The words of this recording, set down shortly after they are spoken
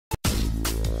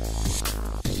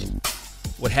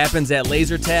What happens at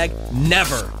laser tag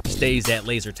never stays at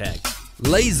laser tag.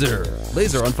 Laser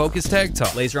Unfocused Tag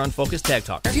Talk. Laser Unfocused Tag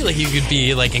Talk. I feel like you could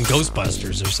be like in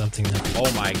Ghostbusters or something.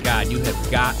 Oh my God, you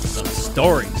have got some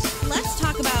stories. Let's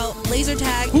talk about laser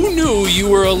tag. Who knew you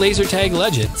were a laser tag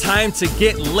legend? Time to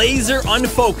get laser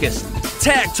unfocused.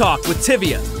 Tag Talk with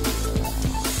Tivia.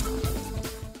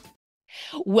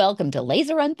 Welcome to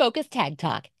Laser Unfocused Tag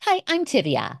Talk. Hi, I'm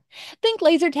Tivia. Think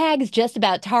laser tag is just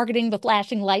about targeting the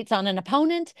flashing lights on an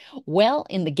opponent? Well,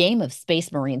 in the game of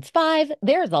Space Marines 5,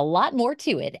 there's a lot more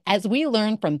to it, as we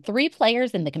learn from 3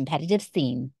 players in the competitive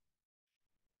scene.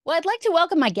 Well, I'd like to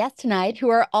welcome my guests tonight, who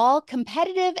are all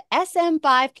competitive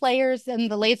SM5 players in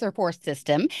the Laser Force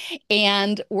system.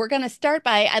 And we're going to start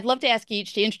by, I'd love to ask you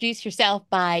each to introduce yourself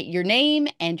by your name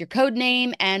and your code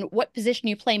name and what position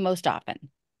you play most often.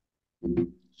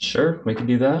 Sure, we can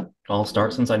do that. I'll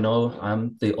start since I know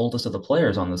I'm the oldest of the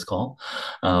players on this call.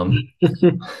 My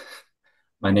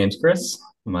name's Chris.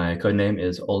 My code name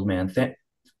is Old Man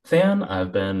Than.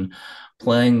 I've been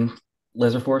playing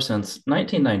Laser Force since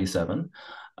 1997,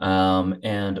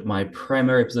 and my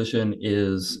primary position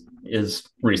is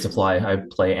resupply. I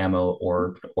play ammo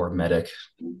or medic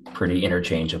pretty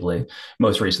interchangeably.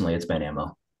 Most recently, it's been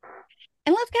ammo.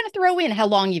 And let's kind of throw in how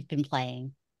long you've been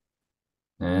playing.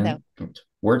 And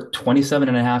we're 27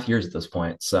 and a half years at this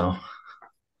point, so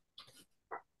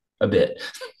a bit.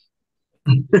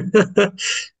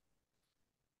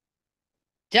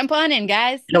 Jump on in,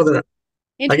 guys.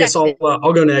 I guess I'll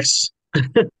go next.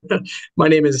 My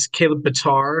name is Caleb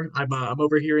Bittar. I'm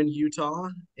over here in Utah,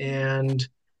 and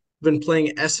I've been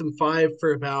playing SM5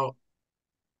 for about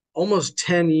almost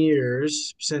 10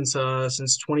 years since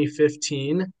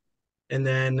 2015. And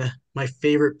then my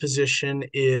favorite position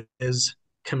is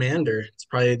Commander. It's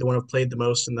probably the one I've played the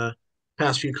most in the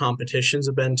past few competitions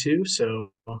I've been to.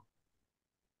 So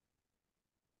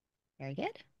very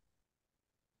good.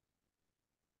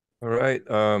 All right.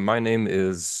 My name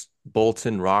is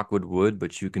Bolton Rockwood Wood,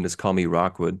 but you can just call me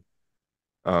Rockwood.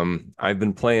 I've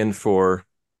been playing for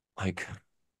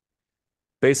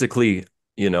basically,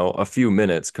 a few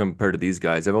minutes compared to these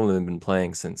guys. I've only been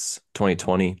playing since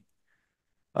 2020.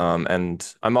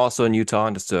 And I'm also in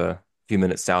Utah, just a few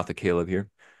minutes south of Caleb here.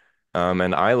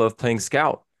 And I love playing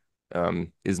Scout,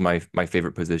 is my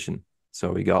favorite position.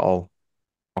 So we got all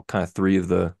kind of 3 of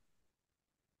the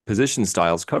position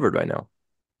styles covered right now.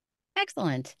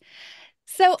 Excellent.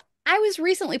 So I was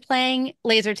recently playing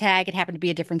laser tag. It happened to be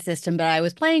a different system, but I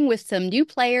was playing with some new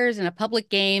players in a public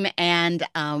game, and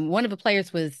one of the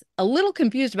players was a little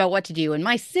confused about what to do. And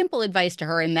my simple advice to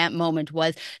her in that moment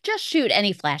was just shoot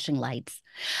any flashing lights.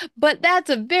 But that's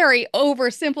a very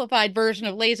oversimplified version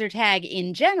of laser tag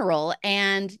in general,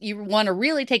 and you want to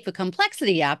really take the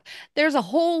complexity up. There's a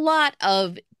whole lot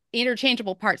of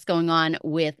interchangeable parts going on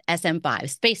with SM5,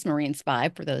 Space Marines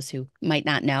 5, for those who might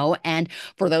not know. And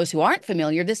for those who aren't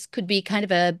familiar, this could be kind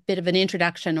of a bit of an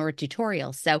introduction or a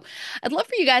tutorial. So I'd love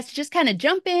for you guys to just kind of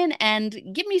jump in and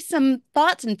give me some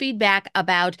thoughts and feedback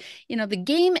about, the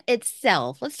game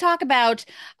itself. Let's talk about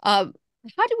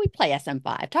how do we play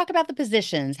SM5? Talk about the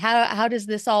positions. How does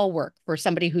this all work for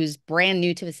somebody who's brand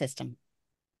new to the system?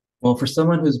 Well, for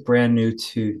someone who's brand new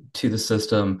to the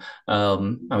system, I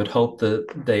would hope that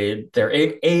they're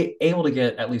able to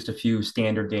get at least a few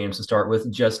standard games to start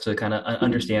with, just to kind of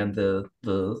understand the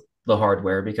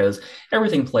hardware, because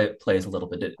everything plays a little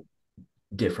bit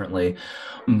differently.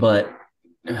 But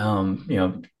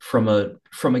from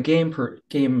a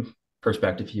game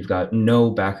perspective, you've got no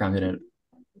background in it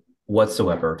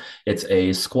whatsoever. It's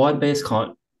a squad-based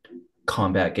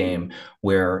combat game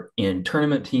where in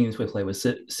tournament teams we play with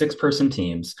 6-person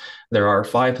teams. There are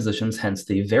 5 positions, hence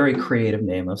the very creative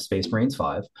name of Space Marines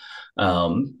 5.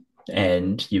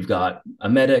 And you've got a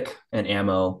medic, an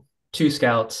ammo, 2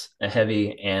 scouts, a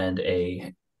heavy, and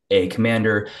a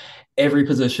commander. Every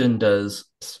position does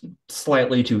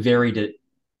slightly to very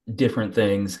different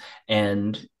things,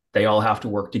 and they all have to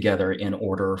work together in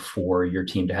order for your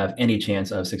team to have any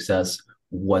chance of success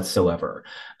whatsoever.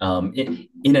 In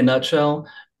a nutshell,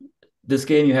 this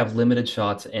game, you have limited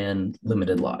shots and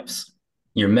limited lives.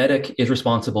 Your medic is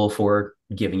responsible for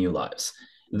giving you lives.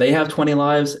 They have 20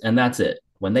 lives, and that's it.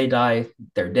 When they die,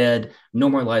 they're dead. No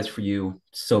more lives for you.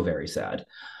 So very sad.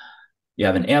 You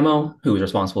have an ammo who is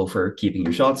responsible for keeping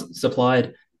your shots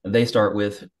supplied. They start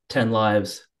with 10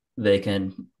 lives. They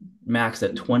can max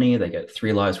at 20. They get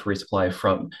 3 lives for resupply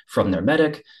from their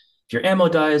medic. If your ammo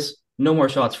dies, no more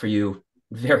shots for you.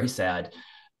 Very sad.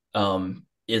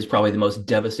 Is probably the most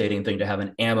devastating thing to have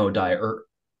an ammo die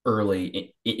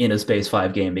early in a Space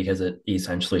 5 game, because it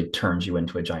essentially turns you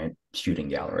into a giant shooting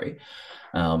gallery.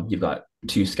 You've got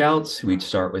two scouts who each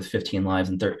start with 15 lives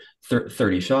and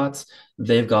 30 shots.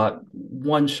 They've got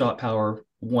one shot power,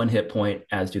 one hit point,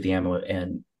 as do the ammo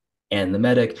and the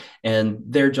medic, and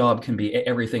their job can be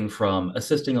everything from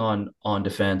assisting on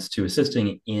defense to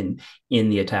assisting in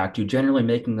the attack to generally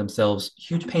making themselves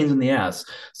huge pains in the ass,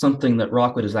 something that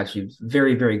Rockwood is actually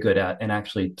very, very good at, and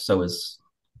actually so is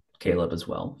Caleb as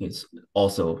well. He's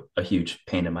also a huge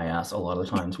pain in my ass a lot of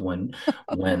the times when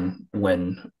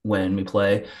we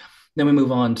play. Then we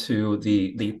move on to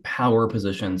the power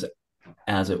positions,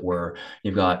 as it were.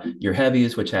 You've got your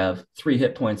heavies, which have 3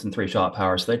 hit points and 3 shot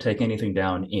power, so they take anything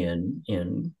down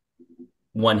in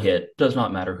one hit. Does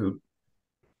not matter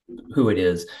who it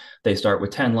is. They start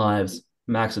with 10 lives,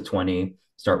 max at 20.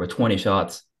 Start with 20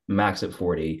 shots, max at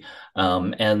 40.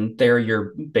 And they're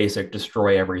your basic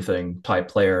destroy everything type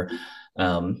player,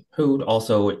 who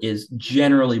also is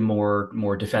generally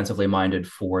more defensively minded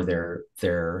for their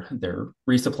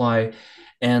resupply.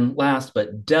 And last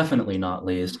but definitely not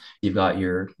least, you've got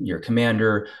your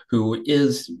commander, who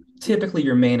is typically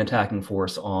your main attacking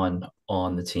force on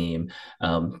the team.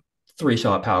 3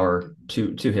 shot power,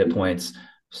 two hit points,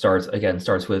 starts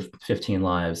with 15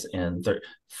 lives and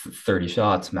 30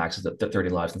 shots, maxes at 30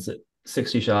 lives and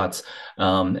 60 shots,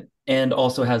 and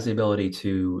also has the ability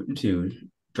to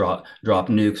drop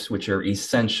nukes, which are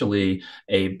essentially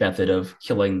a method of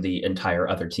killing the entire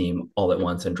other team all at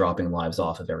once and dropping lives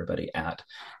off of everybody at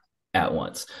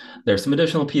once. There's some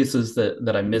additional pieces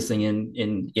that I'm missing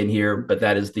in here, but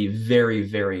that is the very,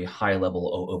 very high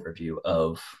level overview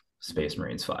of Space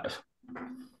Marines 5.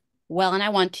 Well, and I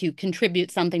want to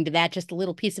contribute something to that, just a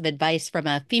little piece of advice from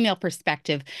a female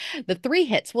perspective. The 3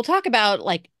 hits, we'll talk about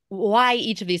like why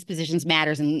each of these positions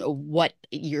matters and what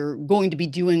you're going to be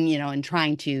doing, and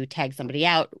trying to tag somebody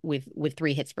out with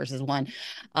 3 hits versus 1.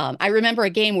 I remember a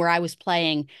game where I was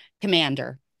playing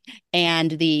commander,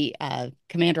 and the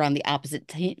commander on the opposite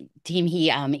team, he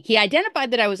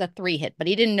identified that I was a 3 hit, but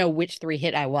he didn't know which 3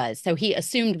 hit I was. So he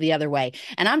assumed the other way.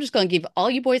 And I'm just going to give all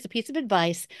you boys a piece of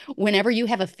advice. Whenever you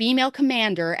have a female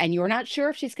commander and you're not sure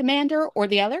if she's commander or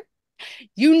the other,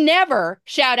 you never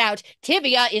shout out,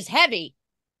 Tivia is heavy.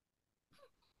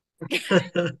 I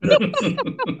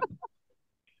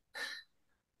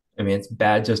mean, it's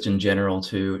bad just in general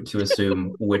to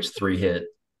assume which 3 hit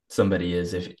somebody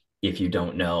is if you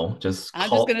don't know. I'm just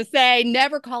going to say,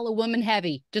 never call a woman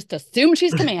heavy. Just assume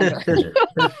she's commander.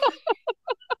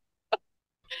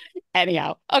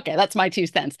 Anyhow, okay, that's my 2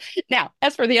 cents. Now,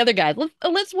 as for the other guys,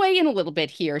 let's weigh in a little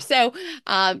bit here. So,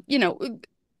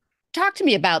 talk to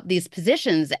me about these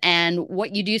positions and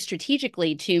what you do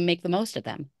strategically to make the most of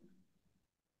them.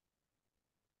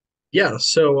 Yeah,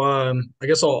 so I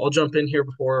guess I'll jump in here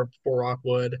before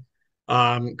Rockwood.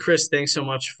 Chris, thanks so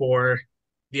much for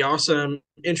the awesome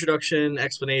introduction,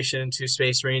 explanation to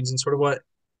Space Marines and sort of what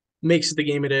makes it the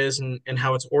game it is and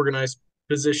how it's organized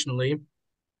positionally.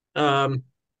 I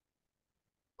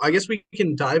guess we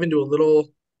can dive into a little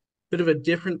bit of a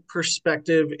different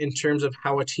perspective in terms of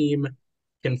how a team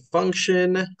can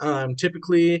function.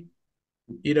 Typically,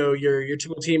 your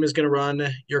typical team is going to run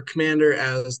your commander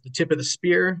as the tip of the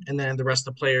spear, and then the rest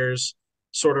of the players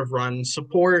sort of run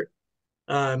support.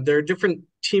 There are different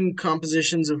team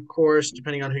compositions, of course,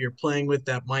 depending on who you're playing with,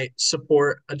 that might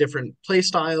support a different play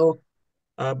style.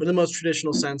 But in the most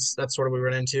traditional sense, that's sort of what we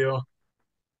run into,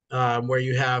 where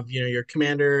you have your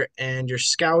commander and your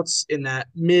scouts in that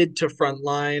mid to front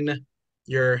line,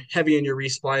 your heavy and your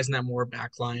resupplies in that more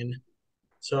back line.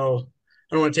 So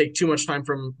I don't want to take too much time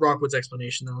from Rockwood's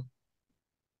explanation, though.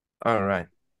 All right.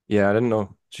 Yeah, I didn't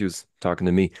know she was talking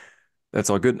to me. That's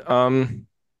all good.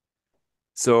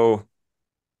 So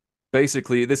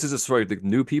basically, this is a story of the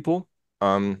new people.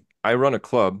 I run a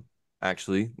club,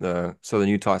 actually, the Southern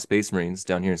Utah Space Marines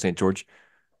down here in St. George.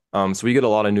 So we get a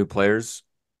lot of new players,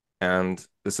 and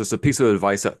this is a piece of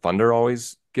advice that Thunder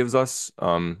always gives us.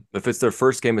 If it's their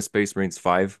first game of Space Marines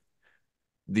 5,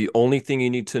 the only thing you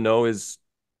need to know is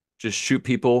just shoot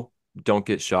people, don't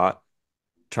get shot,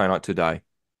 try not to die.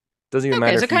 Doesn't even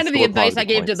matter so if you kind of the score advice I positive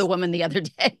gave to points. the woman the other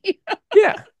day.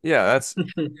 Yeah, that's,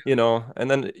 and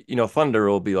then, Thunder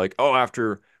will be like, oh,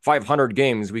 after 500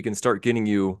 games, we can start getting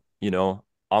you,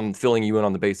 on filling you in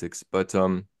on the basics. But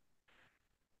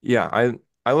yeah,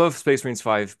 I love Space Marines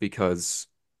 5 because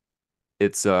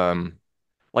it's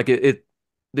like the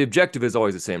objective is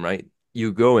always the same, right?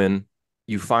 You go in,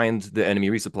 you find the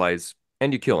enemy resupplies,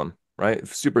 and you kill them, right?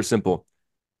 Super simple.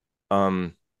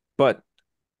 But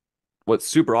what's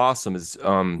super awesome is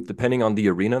depending on the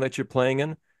arena that you're playing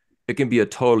in, it can be a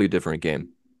totally different game.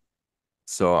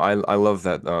 So I love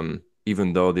that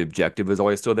even though the objective is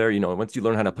always still there, once you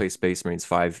learn how to play Space Marines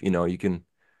 5, you can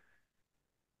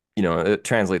it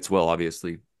translates well,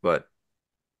 obviously, but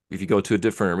if you go to a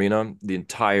different arena, the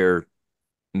entire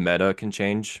meta can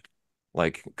change.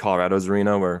 Like Colorado's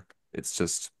arena, where it's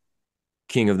just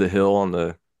king of the hill on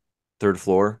the third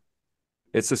floor.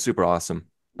 It's just super awesome.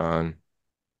 Um,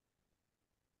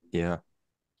 yeah.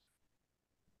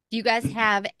 Do you guys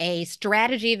have a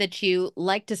strategy that you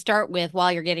like to start with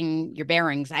while you're getting your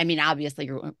bearings? I mean, obviously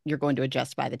you're going to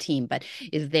adjust by the team, but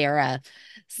is there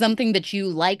something that you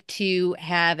like to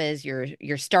have as your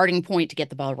starting point to get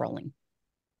the ball rolling?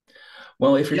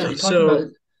 Well, if you're Yeah, talking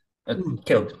about hmm,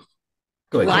 Caleb,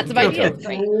 go ahead. Lots of Go, ideas. Caleb.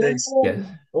 Great. thanks. Yeah.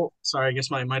 Oh, sorry, I guess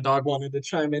my dog wanted to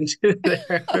chime in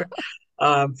there.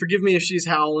 Forgive me if she's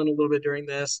howling a little bit during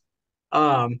this.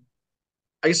 Um,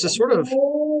 I guess to sort of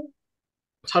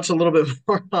touch a little bit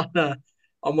more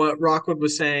on what Rockwood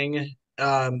was saying,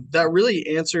 that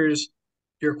really answers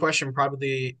your question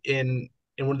probably in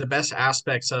one of the best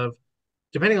aspects of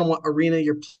depending on what arena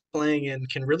you're playing in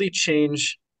can really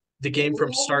change the game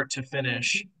from start to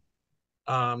finish.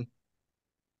 Um,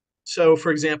 so,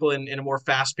 for example, in a more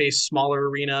fast-paced, smaller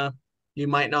arena, you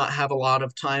might not have a lot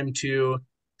of time to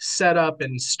set up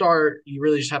and start. You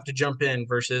really just have to jump in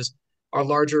versus our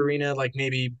larger arena, like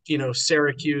maybe,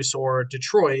 Syracuse or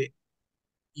Detroit,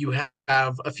 you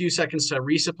have a few seconds to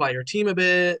resupply your team a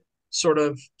bit, sort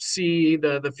of see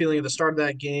the feeling of the start of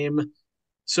that game.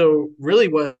 So really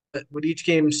what each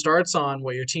game starts on,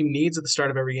 what your team needs at the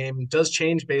start of every game does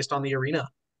change based on the arena.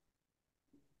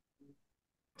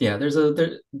 Yeah, there's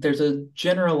a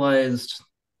generalized,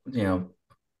 you know,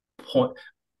 point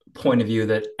point of view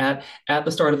that at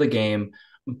the start of the game,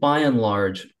 by and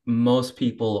large, most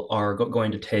people are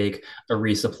going to take a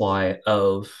resupply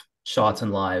of shots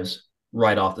and lives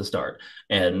right off the start,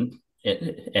 and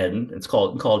it's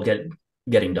called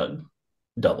getting done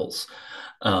doubles.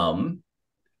 Um,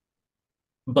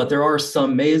 but there are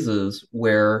some mazes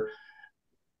where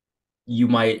you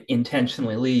might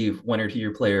intentionally leave one or two of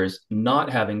your players not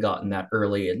having gotten that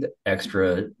early and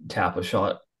extra tap of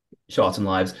shots and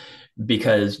lives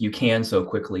because you can so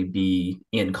quickly be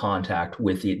in contact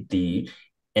with the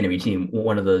enemy team.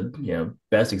 One of the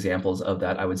best examples of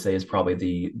that I would say is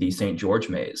probably the St. George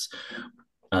maze,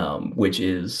 which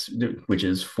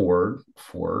is for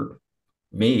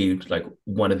me like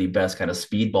one of the best kind of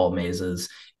speedball mazes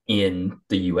in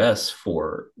the US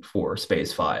for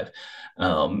Space 5.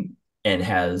 And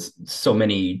has so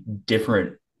many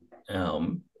different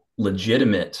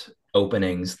legitimate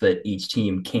openings that each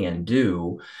team can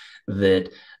do that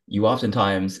you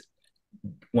oftentimes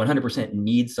 100%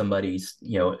 need somebody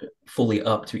fully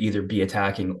up to either be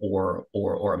attacking or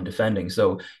I'm defending.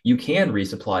 So you can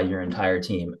resupply your entire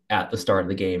team at the start of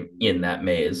the game in that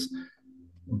maze,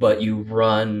 but you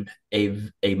run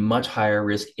a much higher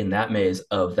risk in that maze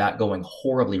of that going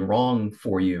horribly wrong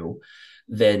for you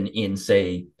than in,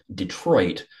 say,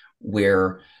 Detroit,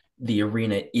 where the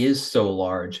arena is so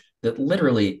large that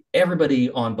literally everybody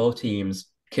on both teams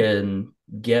can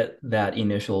get that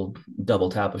initial double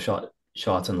tap of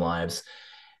shots and lives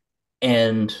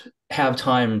and have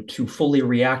time to fully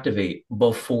reactivate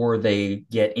before they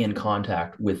get in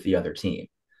contact with the other team.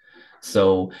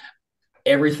 So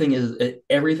everything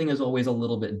is always a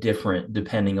little bit different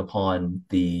depending upon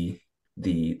the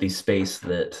space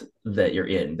that you're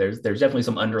in. There's definitely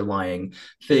some underlying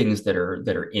things that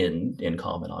are in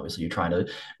common. Obviously, you're trying to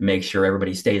make sure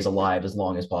everybody stays alive as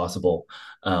long as possible,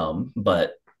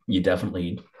 but you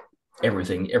definitely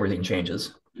everything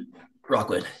changes.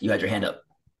 Rockwood, you had your hand up.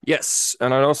 Yes,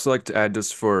 and I'd also like to add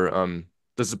just to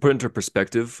put into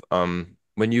perspective,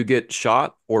 when you get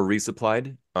shot or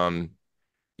resupplied,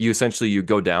 you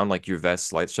go down like your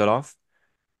vest lights shut off.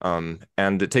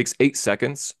 And it takes 8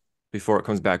 seconds before it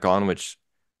comes back on, which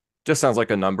just sounds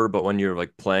like a number, but when you're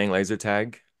like playing laser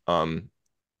tag,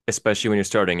 especially when you're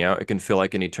starting out, it can feel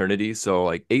like an eternity. So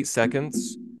like 8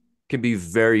 seconds can be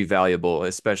very valuable,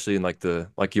 especially in like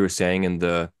you were saying in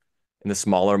the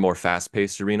smaller, more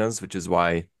fast-paced arenas, which is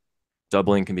why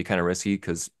doubling can be kind of risky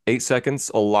because 8 seconds,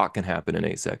 a lot can happen in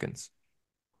 8 seconds.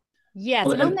 Yes,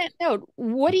 Well, and on and that note,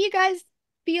 what do you guys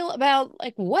feel about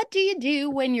like what do you do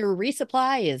when your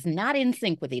resupply is not in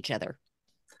sync with each other?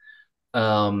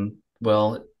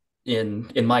 well,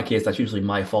 in my case, that's usually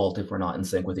my fault if we're not in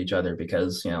sync with each other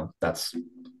because that's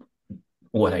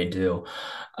what I do.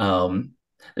 Um,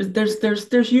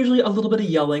 there's usually a little bit of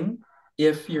yelling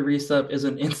if your resup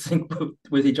isn't in sync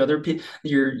with each other.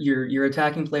 Your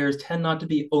attacking players tend not to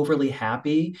be overly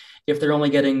happy if they're only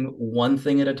getting one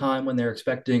thing at a time when they're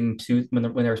expecting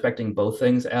when they're expecting both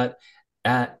things at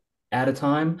at a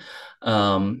time.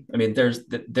 I mean,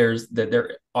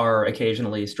 there are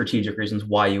occasionally strategic reasons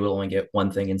why you will only get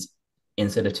one thing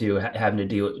instead of two, having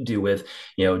to do with,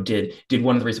 did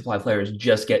one of the resupply players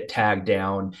just get tagged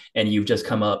down and you've just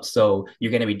come up, so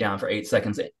you're going to be down for 8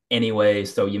 seconds anyway,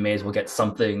 so you may as well get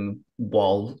something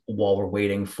while we're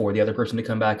waiting for the other person to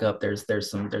come back up. There's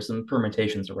some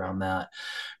permutations around that,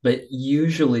 but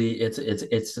usually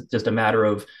it's just a matter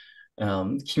of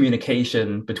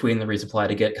communication between the resupply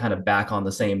to get kind of back on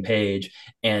the same page.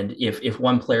 And if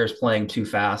one player is playing too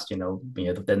fast,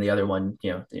 then the other one,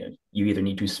 you either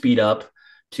need to speed up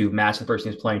to match the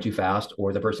person who's playing too fast,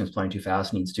 or the person who's playing too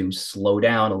fast needs to slow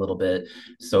down a little bit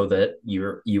so that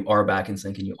you are back in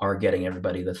sync and you are getting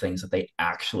everybody the things that they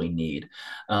actually need.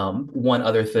 One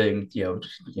other thing,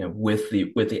 with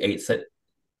the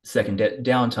 8-second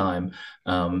downtime,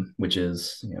 which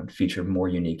is feature more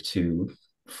unique to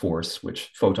Force,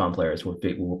 which Photon players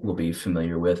will be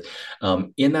familiar with.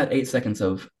 In that 8 seconds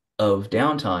of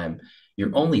downtime,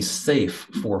 you're only safe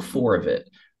for 4 of it.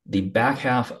 The back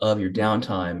half of your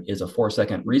downtime is a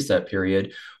 4-second reset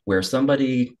period where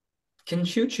somebody can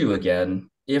shoot you again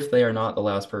if they are not the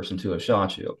last person to have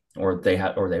shot you, or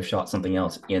they've shot something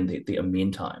else in the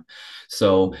meantime.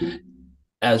 So,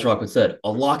 as Rockwood said,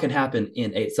 a lot can happen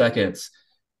in 8 seconds,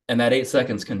 and that 8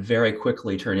 seconds can very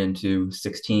quickly turn into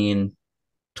 16,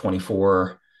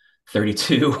 24,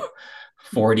 32,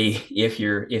 40 if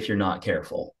you're not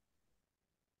careful.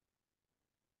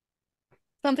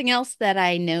 Something else that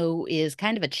I know is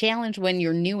kind of a challenge when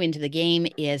you're new into the game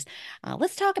is,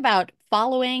 let's talk about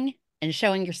following and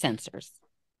showing your sensors.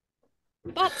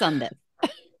 Thoughts on this?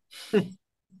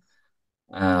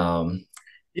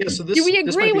 Yeah, so Do we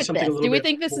this agree might be with something a this? little Do we bit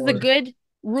think this is a more. good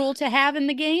rule to have in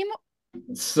the game?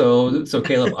 So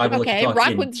Caleb, I will let you Okay, talk in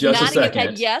Rockwood's just a nodding his head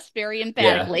second. yes, very Yeah,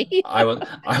 emphatically. I will You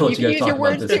let can you guys use your talk about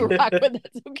words this. too, Rockwood.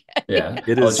 That's okay. Yeah,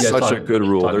 It I'll is let you guys such a good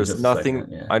rule. talk in There's just a nothing.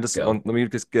 second. Yeah, I just go. let me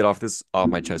just get this off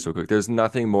my chest real quick. There's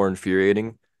nothing more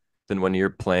infuriating than when you're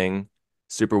playing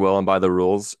super well and by the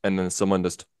rules, and then someone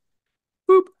just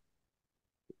boop.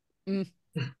 Mm.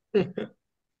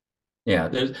 Yeah,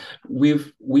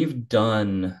 we've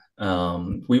done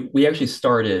we actually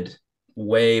started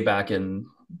way back in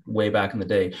the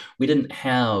day. We didn't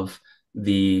have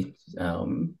the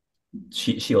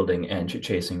shielding and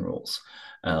chasing rules.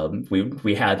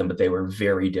 We had them, but they were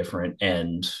very different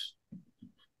and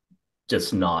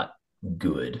just not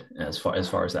good as far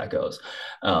as that goes.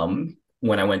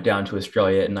 When I went down to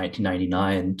Australia in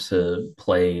 1999 to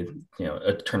play,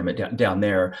 a tournament down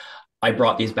there, I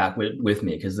brought these back with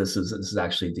me because this is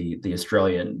actually the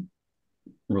Australian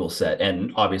rule set,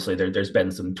 and obviously there's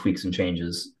been some tweaks and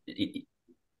changes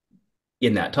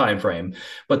in that time frame,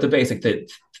 but the basic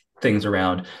things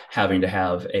around having to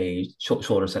have a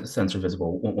shoulder sensor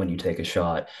visible when you take a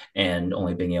shot, and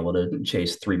only being able to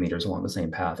chase 3 meters along the same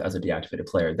path as a deactivated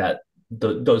player, that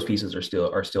those pieces are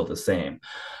still the same.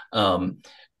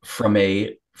 From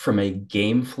a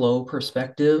game flow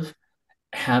perspective,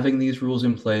 having these rules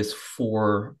in place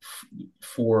for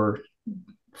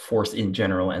Force in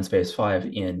general and Space 5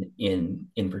 in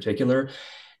particular,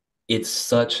 it's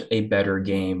such a better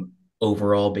game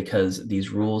overall because these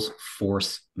rules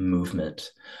force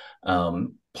movement.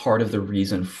 Part of the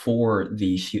reason for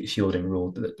the shielding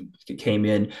rule that came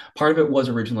in, part of it was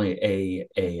originally a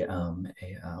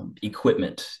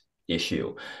equipment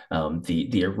issue.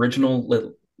 The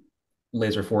original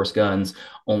laser force guns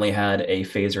only had a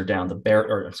phaser down the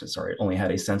barrel, or sorry, only had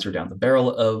a sensor down the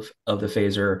barrel of the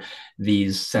phaser.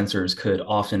 These sensors could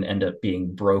often end up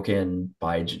being broken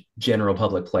by general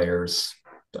public players,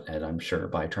 and I'm sure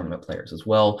by tournament players as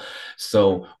well.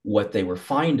 So what they were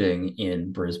finding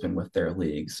in Brisbane with their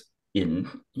leagues in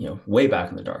way back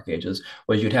in the dark ages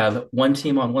was you'd have one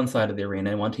team on one side of the arena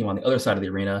and one team on the other side of the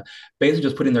arena, basically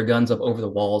just putting their guns up over the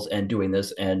walls and doing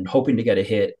this and hoping to get a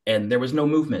hit, and there was no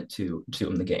movement to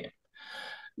in the game.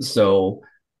 So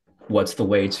what's the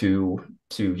way to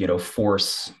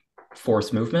force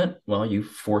movement? Well, you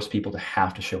force people to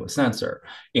have to show a sensor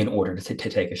in order to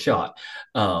take a shot.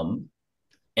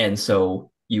 And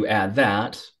so you add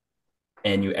that,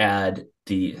 and you add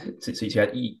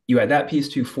you add that piece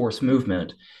to force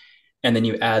movement, and then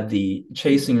you add the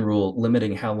chasing rule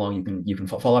limiting how long you can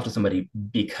fall after somebody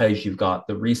because you've got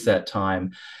the reset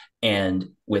time, and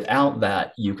without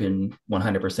that you can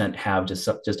 100% have just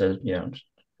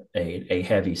a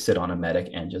heavy sit on a medic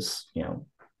and just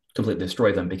completely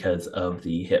destroy them because of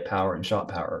the hit power and shot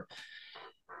power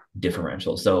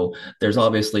differential. So there's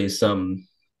obviously some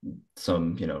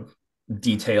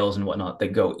details and whatnot that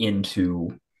go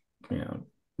into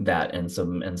that, and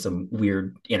some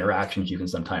weird interactions you can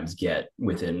sometimes get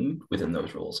within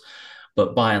those rules.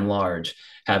 But by and large,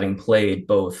 having played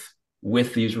both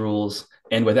with these rules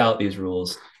and without these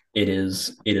rules, it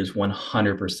is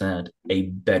 100% a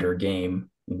better game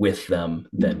with them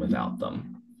than without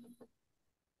them.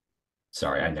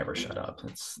 Sorry, I never shut up.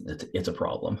 It's a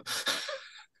problem.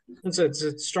 It's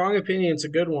a strong opinion. It's a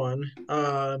good one.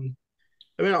 I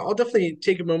mean, I'll definitely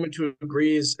take a moment to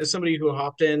agree as somebody who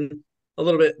hopped in a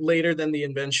little bit later than the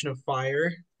invention of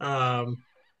fire,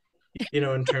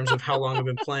 in terms of how long I've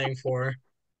been playing for.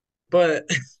 But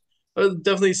I would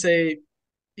definitely say,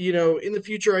 in the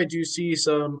future, I do see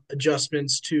some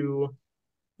adjustments to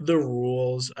the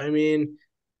rules. I mean,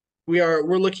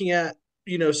 we're looking at,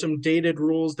 some dated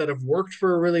rules that have worked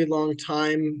for a really long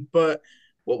time, but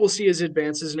what we'll see is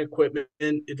advances in equipment,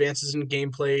 advances in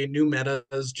gameplay, new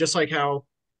metas, just like how,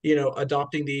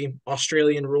 adopting the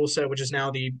Australian rule set, which is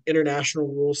now the international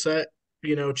rule set,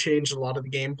 changed a lot of the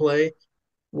gameplay.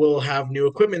 We'll have new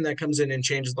equipment that comes in and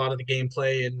changes a lot of the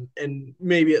gameplay, and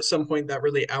maybe at some point that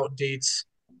really outdates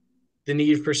the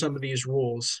need for some of these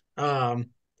rules.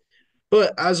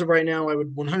 But as of right now, I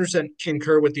would 100%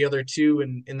 concur with the other two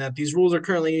in that these rules are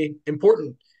currently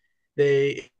important.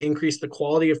 They increase the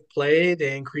quality of play,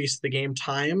 they increase the game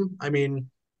time. I mean,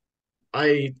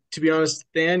 to be honest,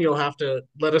 Dan, you'll have to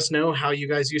let us know how you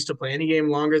guys used to play any game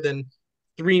longer than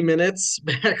 3 minutes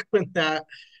back when that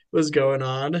was going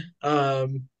on.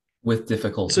 With So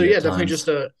difficulty yeah, at definitely times.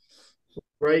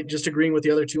 just agreeing with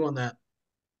the other two on that.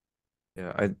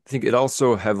 Yeah, I think it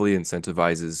also heavily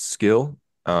incentivizes skill,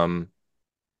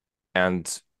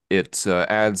 and it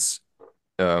adds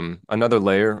another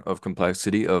layer of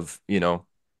complexity of,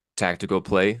 tactical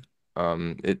play.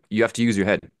 You have to use your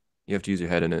head. You have to use your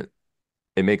head in it.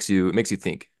 It makes you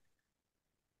think.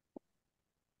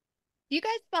 Do you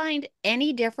guys find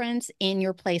any difference in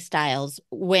your play styles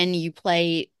when you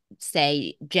play,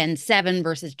 say, Gen 7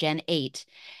 versus Gen 8?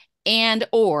 And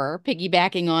or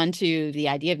piggybacking onto the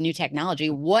idea of new technology,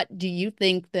 what do you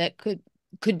think that could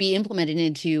be implemented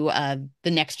into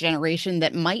the next generation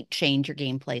that might change your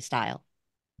gameplay style?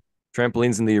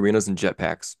 Trampolines in the arenas and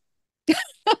jetpacks.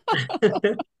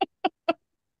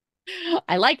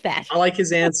 I like that. I like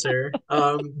his answer.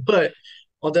 But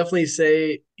I'll definitely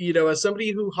say, as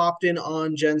somebody who hopped in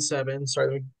on Gen 7,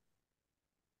 sorry, let me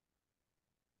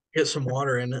get some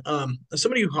water in. As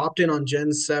somebody who hopped in on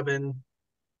Gen 7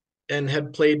 and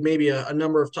had played maybe a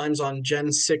number of times on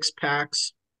Gen 6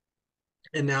 packs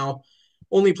and now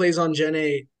only plays on Gen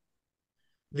 8,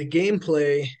 the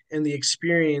gameplay and the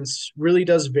experience really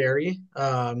does vary.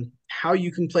 How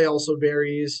you can play also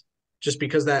varies just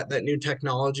because that new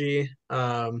technology.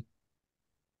 For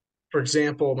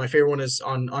example, my favorite one is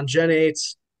on Gen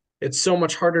 8s. It's so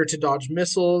much harder to dodge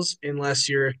missiles unless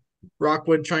you're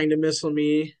Rockwood trying to missile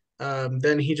me.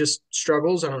 Then he just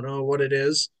struggles. I don't know what it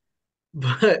is.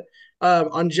 But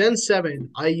on Gen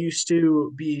 7, I used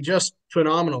to be just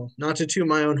phenomenal. Not to toot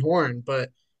my own horn,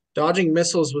 but dodging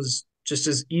missiles was just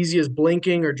as easy as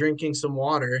blinking or drinking some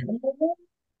water.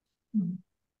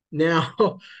 Now,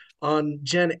 on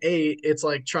Gen 8, it's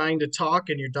like trying to talk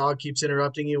and your dog keeps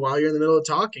interrupting you while you're in the middle of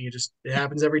talking. It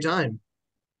happens every time.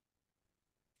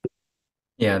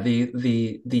 Yeah,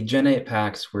 the Gen 8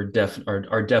 packs are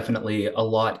definitely a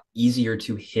lot easier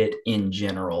to hit in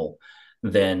general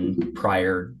than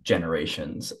prior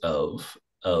generations of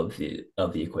the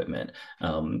equipment.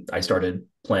 I started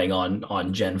playing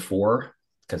on Gen 4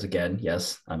 because again,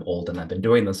 yes, I'm old and I've been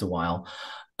doing this a while.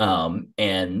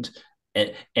 And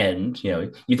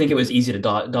you think it was easy to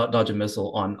dodge a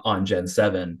missile on Gen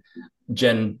 7.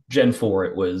 Gen 4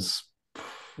 it was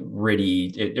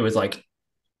it was like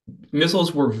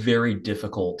missiles were very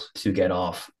difficult to get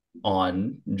off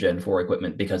on Gen 4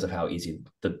 equipment because of how easy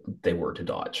they were to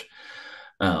dodge.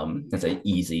 I say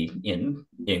easy in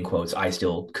quotes. I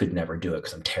still could never do it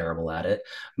because I'm terrible at it.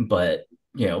 But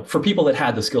for people that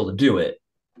had the skill to do it,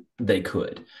 they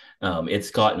could.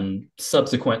 It's gotten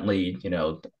subsequently,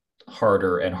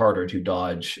 harder and harder to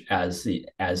dodge as the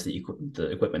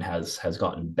equipment has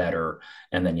gotten better.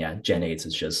 And then Gen 8s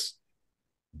is just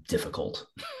difficult.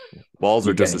 Walls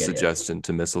are You're just gonna a get hit. suggestion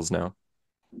to missiles now.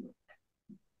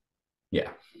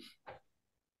 Yeah.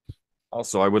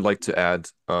 Also, I would like to add,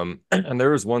 and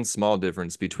there is one small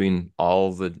difference between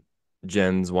all the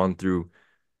gens 1 through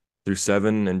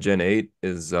 7 and Gen 8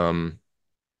 is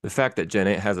the fact that Gen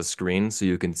 8 has a screen so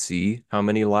you can see how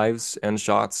many lives and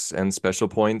shots and special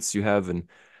points you have and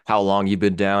how long you've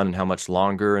been down and how much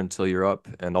longer until you're up,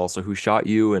 and also who shot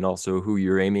you and also who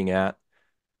you're aiming at.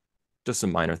 Just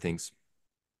some minor things.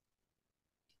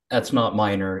 That's not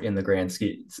minor in the grand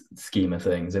scheme of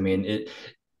things. I mean,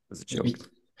 As a joke.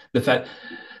 the fact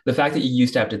that you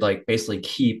used to have to like basically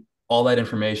keep all that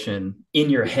information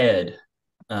in your head,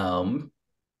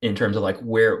 in terms of like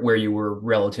where you were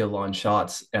relative on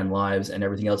shots and lives and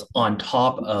everything else, on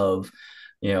top of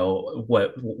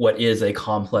what is a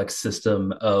complex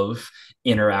system of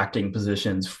interacting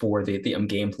positions for the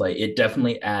gameplay. It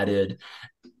definitely added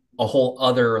a whole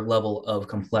other level of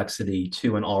complexity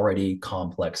to an already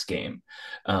complex game.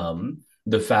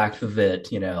 The fact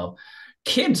that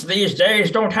kids these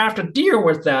days don't have to deal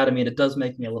with that. I mean, it does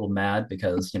make me a little mad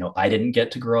because I didn't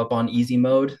get to grow up on easy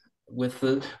mode with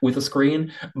the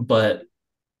screen, but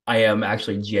I am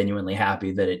actually genuinely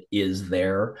happy that it is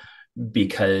there,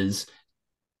 because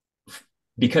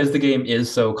the game is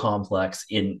so complex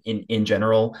in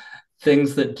general.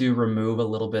 Things that do remove a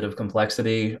little bit of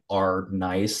complexity are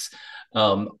nice.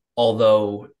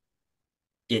 Although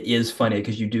it is funny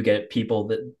because you do get people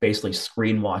that basically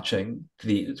screen watching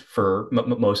for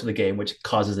most of the game, which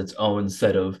causes its own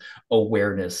set of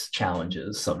awareness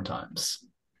challenges sometimes.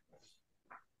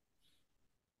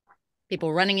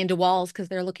 People running into walls because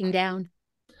they're looking down.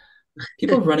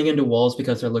 People running into walls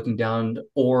because they're looking down,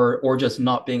 or just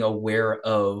not being aware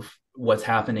of what's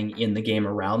happening in the game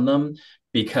around them,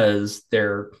 because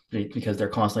they're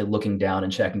constantly looking down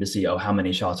and checking to see, oh, how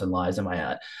many shots and lives am I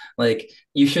at? Like,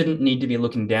 you shouldn't need to be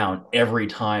looking down every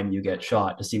time you get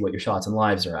shot to see what your shots and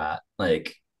lives are at.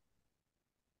 Like,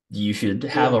 you should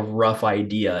have a rough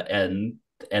idea, and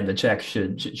the check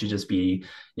should just be,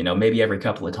 maybe every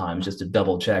couple of times, just to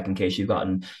double check in case you've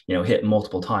gotten hit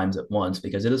multiple times at once,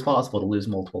 because it is possible to lose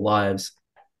multiple lives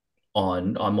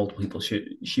on multiple people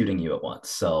shooting you at once.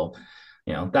 So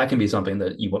that can be something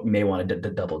that you may want to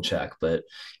double check, but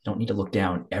you don't need to look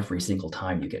down every single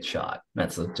time you get shot.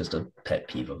 That's just a pet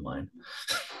peeve of mine.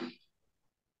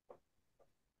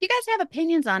 You guys have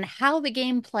opinions on how the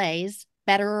game plays,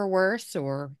 better or worse,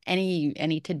 or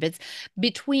any tidbits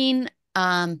between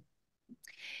we've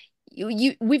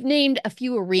named a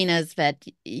few arenas that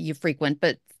you frequent,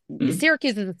 but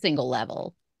Syracuse is a single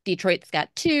level. Detroit's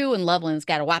got 2 and Loveland's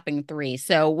got a whopping 3.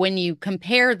 So when you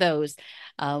compare those,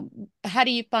 how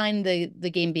do you find the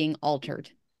game being altered?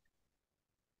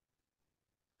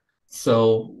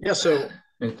 So Yeah, so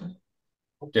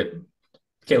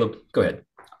Caleb, go ahead.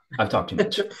 I've talked too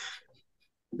much.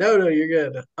 no, you're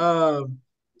good.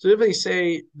 So definitely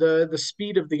say the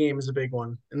speed of the game is a big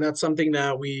one, and that's something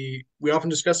that we often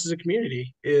discuss as a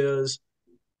community. Is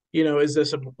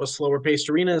this a slower paced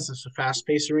arena? Is this a fast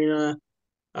paced arena?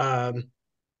 Um,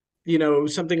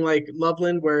 something like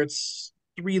Loveland where it's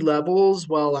 3 levels.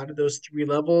 Well, out of those 3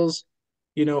 levels,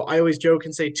 I always joke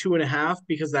and say 2.5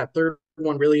 because that third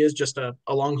one really is just a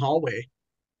long hallway.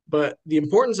 But the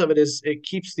importance of it is it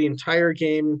keeps the entire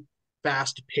game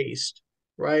fast paced,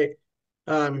 right?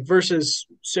 Versus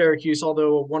Syracuse,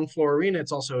 although a 1 floor arena,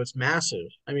 it's massive.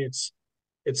 I mean,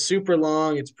 it's super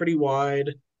long, it's pretty wide.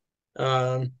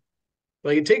 Um,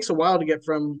 like it takes a while to get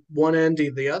from one end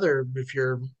to the other if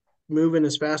you're moving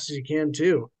as fast as you can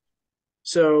too.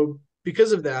 So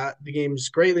because of that, the game's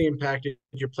greatly impacted.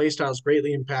 Your playstyle is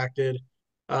greatly impacted.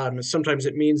 Sometimes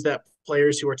it means that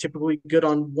players who are typically good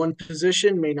on one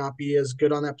position may not be as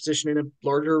good on that position in a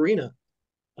larger arena.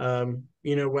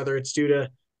 Whether it's due to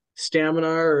stamina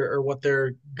or what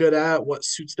they're good at, what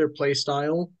suits their play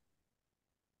style.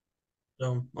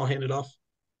 So I'll hand it off.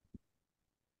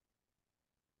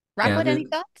 Rockwood, any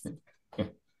thoughts?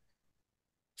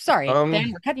 Sorry,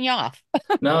 Dan, we're cutting you off.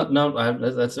 No,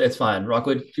 it's fine.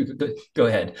 Rockwood, go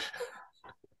ahead.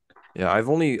 Yeah, I've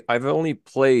only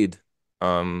played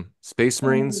Space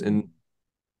Marines in,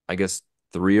 I guess,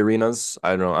 3 arenas.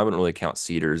 I don't know. I wouldn't really count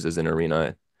Cedars as an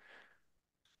arena.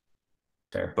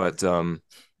 Fair. But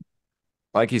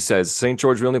like he says, St.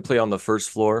 George, we only play on the first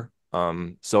floor.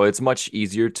 So it's much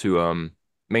easier to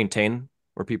maintain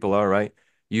where people are, right?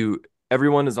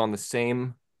 Everyone is on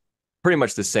pretty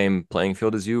much the same playing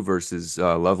field as you, versus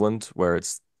Loveland, where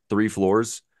it's 3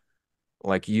 floors.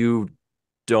 Like, you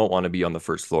don't want to be on the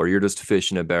first floor. You're just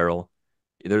fish in a barrel.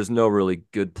 There's no really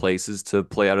good places to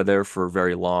play out of there for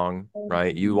very long,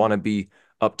 right? You want to be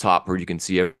up top where you can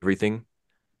see everything.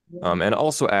 And it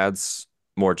also adds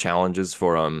more challenges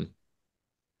for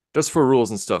just for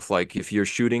rules and stuff. Like, if you're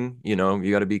shooting, you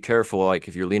got to be careful. Like,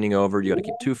 if you're leaning over, you got to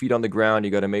keep 2 feet on the ground.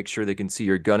 You got to make sure they can see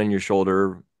your gun in your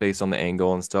shoulder based on the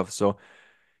angle and stuff. So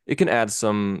it can add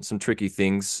some tricky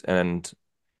things, and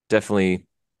definitely,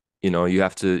 you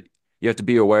have to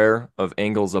be aware of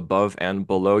angles above and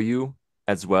below you,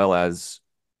 as well as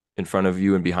in front of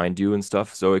you and behind you and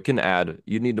stuff. So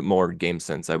you need more game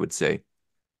sense, I would say,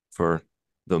 for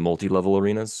the multi-level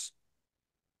arenas.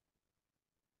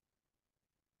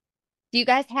 Do you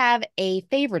guys have a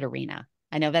favorite arena?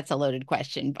 I know that's a loaded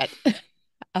question, but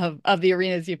of the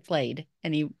arenas you've played,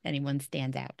 anyone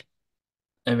stands out?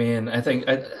 I mean, I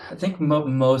think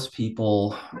most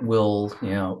people will,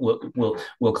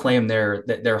 will claim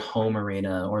their home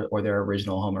arena or their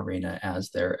original home arena as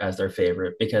their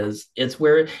favorite because it's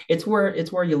where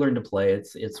you learn to play.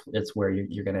 It's where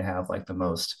you're going to have like the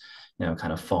most,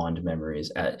 kind of fond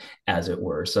memories as it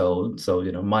were. So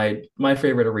my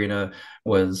favorite arena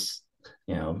was,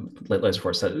 let's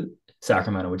for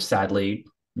Sacramento, which sadly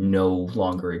no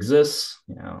longer exists.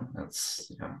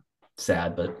 That's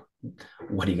sad, but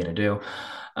what are you gonna do?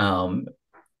 Um,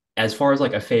 as far as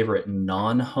like a favorite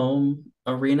non-home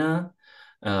arena,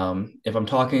 if I'm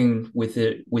talking with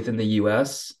it within the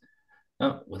U.S.,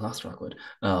 oh, we lost Rockwood.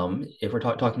 If we're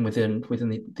talking within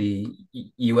the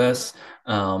U.S.,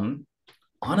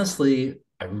 honestly,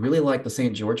 I really like the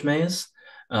St. George Maze.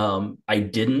 I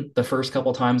didn't the first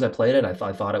couple times I played it. I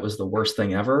thought it was the worst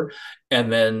thing ever.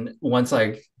 And then once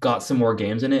I got some more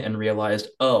games in it and realized,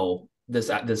 oh, this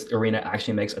arena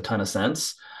actually makes a ton of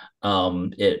sense,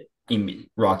 it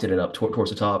rocketed it up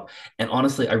towards the top. And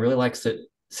honestly, I really like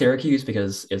Syracuse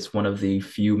because it's one of the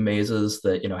few mazes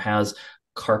that has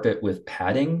carpet with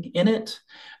padding in it.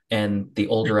 And the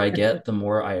older I get, the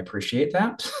more I appreciate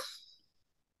that.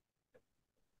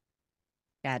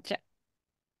 Gotcha.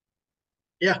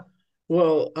 Yeah.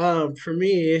 Well, for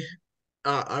me,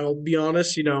 I'll be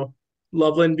honest,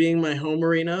 Loveland being my home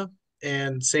arena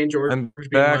and St. George I'm being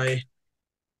my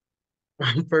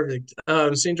back. perfect.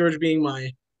 St. George being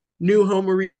my new home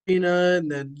arena,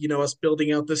 and then us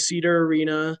building out the Cedar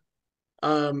Arena.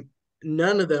 Um,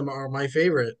 None of them are my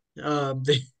favorite. None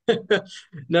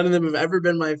of them have ever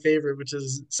been my favorite, which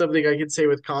is something I can say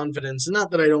with confidence.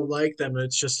 Not that I don't like them,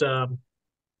 it's just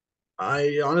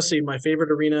I honestly my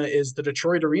favorite arena is the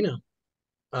Detroit Arena.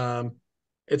 Um,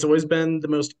 it's always been the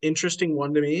most interesting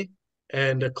one to me,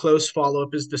 and a close follow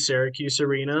up is the Syracuse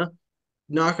Arena.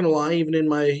 Not gonna lie, even in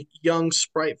my young,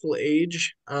 spriteful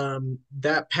age,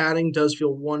 that padding does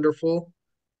feel wonderful.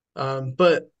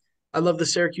 But I love the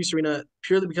Syracuse Arena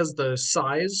purely because the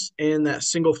size and that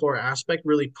single floor aspect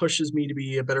really pushes me to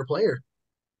be a better player.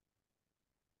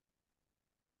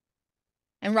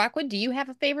 And Rockwood, do you have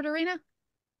a favorite arena?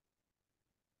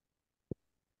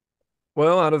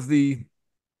 Well, out of the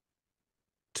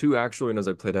two actual arenas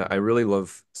I played at, I really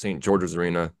love St. George's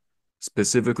Arena,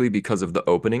 specifically because of the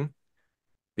opening,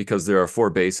 because there are four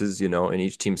bases, and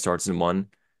each team starts in one.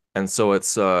 And so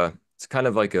it's kind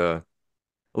of like a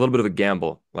little bit of a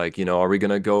gamble. Like, are we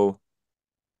gonna go,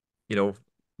 you know,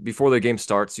 before the game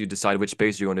starts, you decide which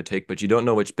base you're going to take, but you don't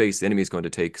know which base the enemy is going to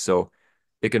take. So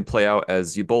it can play out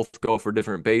as you both go for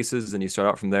different bases and you start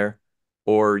out from there,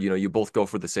 or you both go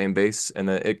for the same base, and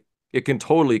then it can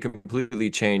totally completely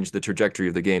change the trajectory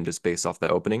of the game just based off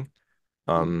that opening.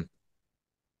 Um,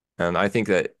 and I think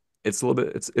that it's a little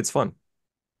bit it's fun.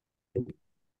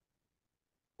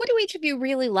 What do each of you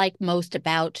really like most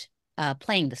about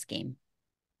playing this game?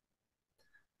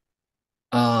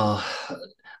 Uh,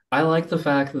 I like the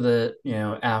fact that,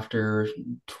 after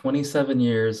 27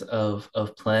 years of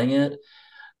playing it,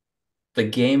 the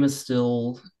game is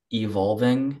still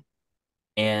evolving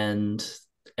and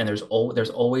there's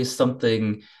always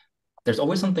something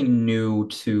new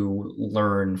to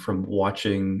learn from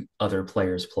watching other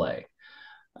players play.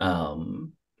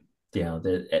 Um,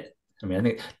 I mean, I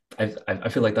think I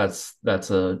feel like that's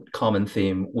a common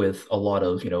theme with a lot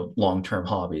of long-term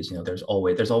hobbies. There's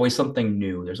always something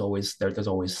new. There's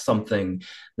always something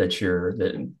that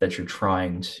you're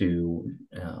trying to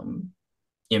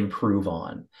improve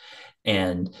on.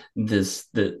 And this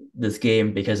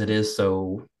game, because it is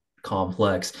so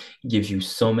complex, gives you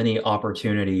so many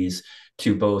opportunities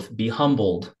to both be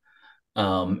humbled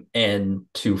and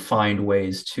to find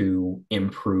ways to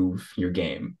improve your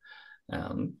game.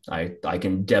 I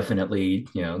can definitely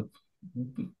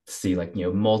see like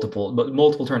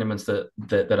multiple tournaments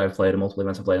that I've played and multiple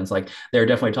events I've played. And it's like there are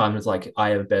definitely times it's like I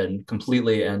have been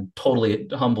completely and totally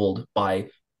humbled by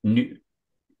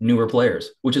newer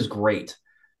players, which is great.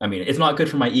 I mean, it's not good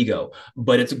for my ego,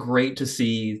 but it's great to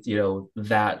see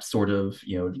that sort of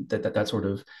that sort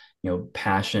of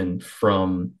passion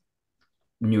from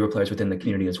newer players within the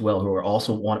community as well who are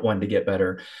also wanting to get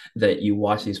better, that you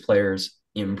watch these players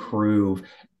improve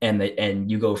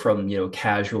and you go from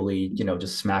casually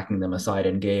just smacking them aside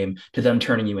in game to them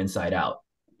turning you inside out.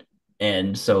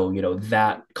 And so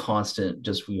that constant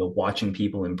just watching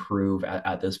people improve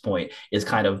at this point is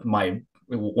kind of my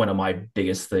one of my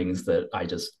biggest things that I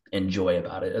just enjoy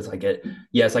about it. As I get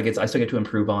yes I still get to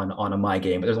improve on my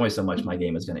game, but there's only so much my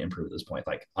game is going to improve at this point.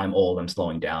 Like I'm old, I'm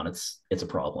slowing down, it's a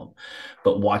problem.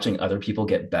 But watching other people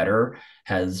get better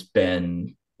has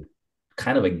been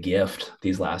kind of a gift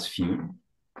these last few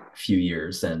few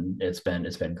years, and it's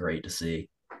been great to see.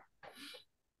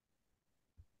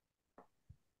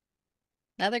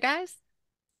 Other guys,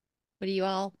 what do you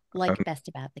all like Um, best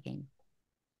about the game?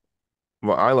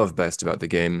 what I love best about the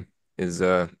game is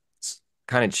it's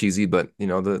kind of cheesy, but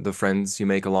the friends you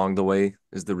make along the way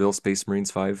is the real Space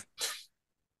Marines 5.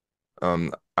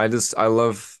 I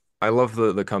love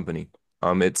the company.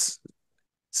 It's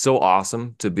so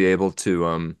awesome to be able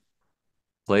to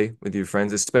play with your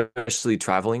friends, especially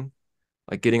traveling,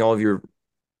 like getting all of your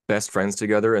best friends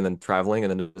together and then traveling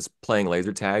and then just playing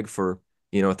laser tag for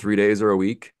 3 days or a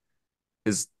week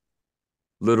is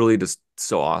literally just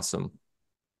so awesome.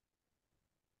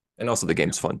 And also the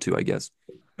game's fun too, I guess.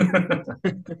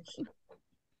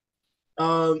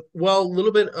 Well, a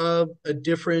little bit of a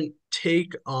different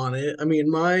take on it. I mean,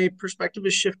 my perspective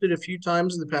has shifted a few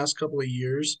times in the past couple of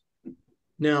years.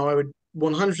 Now, I would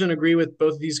 100% agree with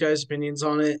both of these guys' opinions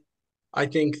on it. I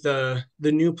think the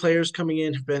new players coming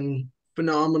in have been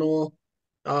phenomenal.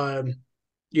 Um,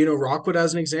 Rockwood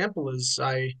as an example is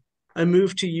I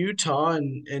moved to Utah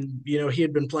and he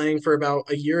had been playing for about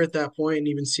a year at that point and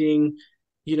even seeing,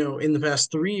 in the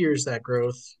past 3 years that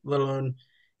growth, let alone,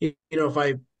 if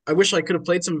I wish I could have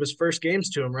played some of his first games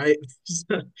to him, right?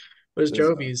 Was Is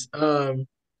trophies.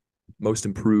 most The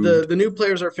improved. the new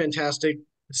players are fantastic.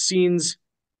 Scenes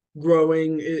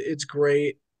growing, it's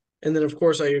great. And then of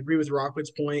course I agree with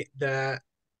Rockwood's point that,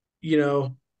 you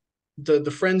know,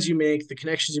 the friends you make, the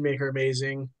connections you make are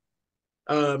amazing.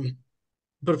 Um,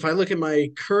 but if I look at my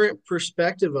current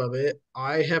perspective of it,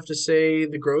 I have to say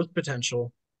the growth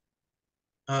potential.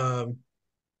 I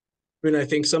mean, I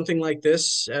think something like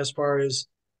this, as far as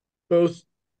both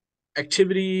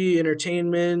activity,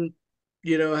 entertainment,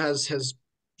 has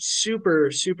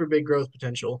super, super big growth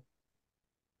potential.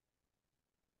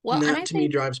 Well, And and that I to me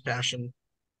think, drives passion.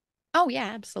 oh yeah,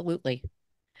 absolutely.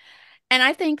 And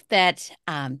I think that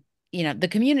the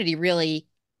community really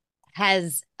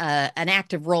has an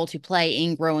active role to play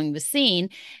in growing the scene.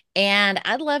 And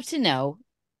I'd love to know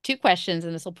two questions,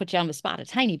 and this will put you on the spot a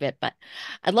tiny bit, but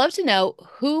I'd love to know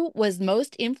who was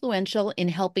most influential in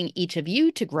helping each of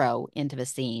you to grow into the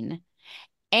scene,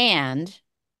 and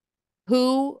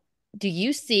who do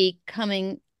you see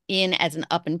coming in as an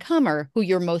up and comer who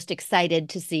you're most excited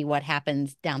to see what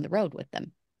happens down the road with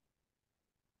them?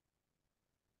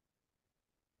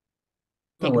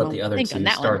 I'm Take gonna a let the moment to other think on two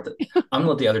that one. start. I'm gonna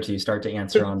let the other two start to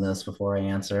answer on this before I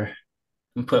answer.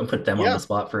 And put them on the Yeah.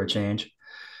 spot for a change.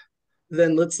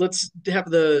 Then let's have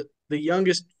the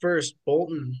youngest first,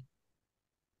 Bolton.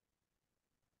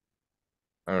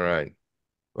 All right.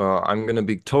 Well, I'm gonna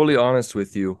be totally honest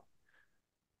with you.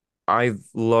 I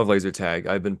love laser tag.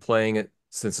 I've been playing it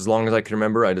since as long as I can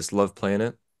remember. I just love playing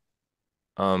it.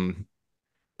 Um,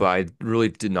 but I really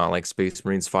did not like Space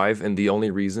Marines 5, and the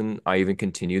only reason I even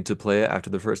continued to play it after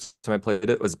the first time I played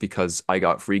it was because I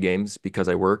got free games because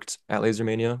I worked at Laser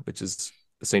Mania, which is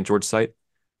the St. George site.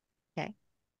 Okay.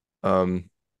 Um,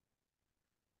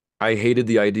 I hated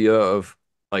the idea of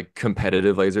like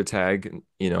competitive laser tag,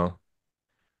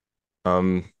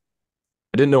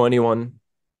 I didn't know anyone,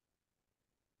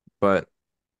 but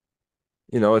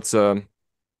it's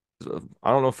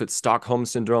I don't know if it's Stockholm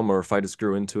syndrome or if I just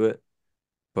grew into it,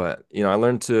 but I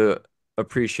learned to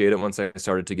appreciate it once I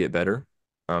started to get better.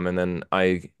 And then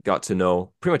I got to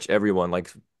know pretty much everyone.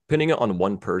 Like pinning it on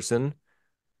one person,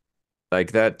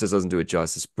 like that just doesn't do it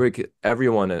justice.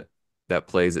 Everyone that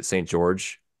plays at St.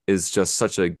 George is just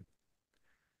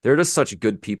they're just such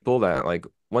good people that like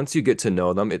once you get to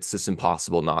know them, it's just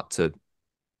impossible not to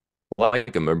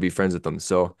like them or be friends with them.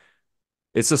 So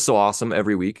it's just so awesome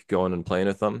every week going and playing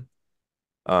with them.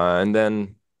 And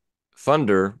then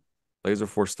Thunder, Laser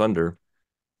Force Thunder,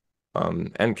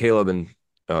 and Caleb and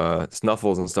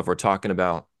Snuffles and stuff were talking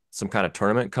about some kind of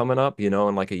tournament coming up, in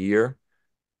like a year.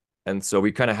 And so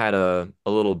we kind of had a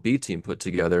little B team put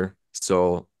together.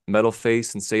 So Metal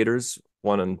Face and Satyrs,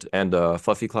 one and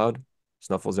Fluffy Cloud,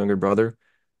 Snuffles' younger brother.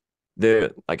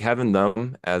 They're like having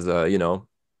them as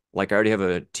like I already have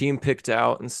a team picked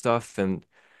out and stuff, and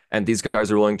these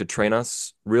guys are willing to train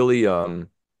us really on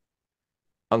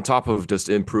top of just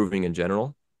improving in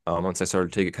general. Once I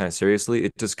started to take it kind of seriously,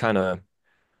 it just kind of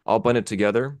all blended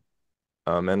together.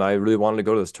 And I really wanted to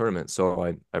go to this tournament,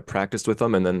 so I practiced with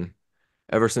them, and then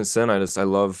ever since then, I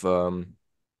love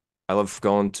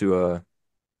going to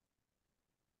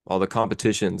all the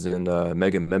competitions and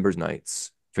mega members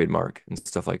nights, trademark and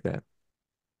stuff like that.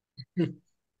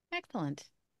 Excellent.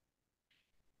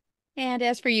 And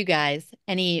as for you guys,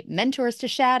 any mentors to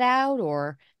shout out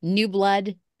or new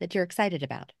blood that you're excited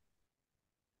about?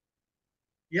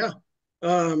 Yeah.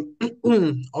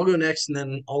 I'll go next and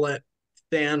then I'll let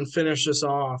Dan finish us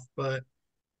off. But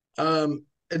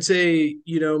I'd say,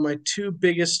 my two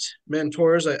biggest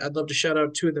mentors, I'd love to shout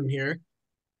out two of them here.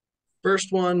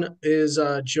 First one is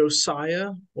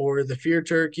Josiah, or the Fear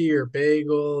Turkey, or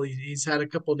Bagel. He's had a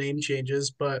couple name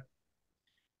changes, but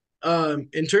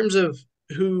in terms of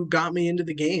who got me into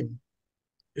the game,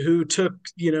 who took,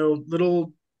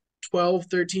 little 12,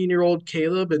 13-year-old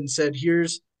Caleb and said,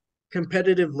 here's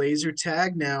competitive laser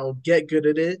tag. Now get good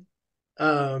at it.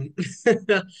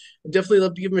 Definitely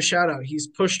love to give him a shout out. He's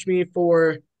pushed me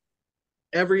for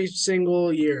every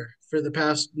single year for the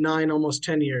past 9, almost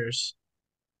 10 years.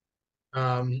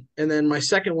 And then my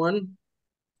second one,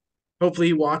 hopefully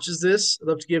he watches this. I'd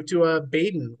love to give to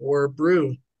Baden or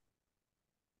Brew.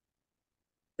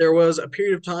 There was a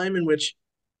period of time in which,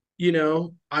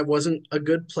 I wasn't a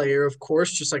good player, of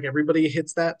course, just like everybody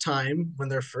hits that time when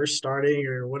they're first starting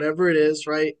or whatever it is,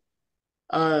 right?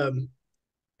 And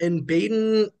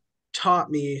Baden taught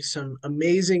me some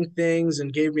amazing things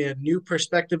and gave me a new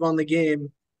perspective on the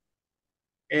game.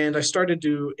 And I started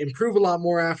to improve a lot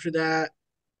more after that,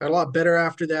 got a lot better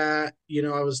after that.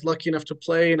 I was lucky enough to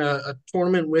play in a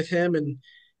tournament with him, and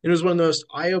it was one of the most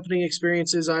eye-opening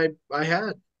experiences I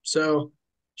had. So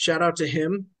shout out to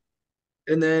him.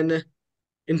 And then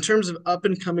in terms of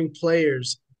up-and-coming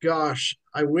players, gosh,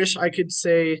 I wish I could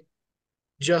say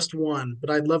just one,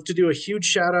 but I'd love to do a huge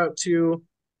shout out to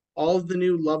all of the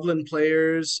new Loveland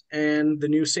players and the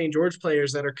new St. George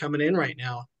players that are coming in right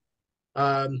now.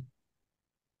 I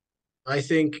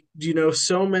think,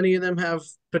 so many of them have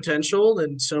potential,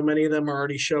 and so many of them are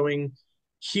already showing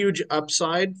huge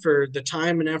upside for the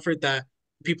time and effort that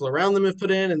people around them have put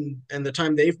in, and the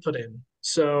time they've put in.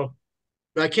 So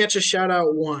I can't just shout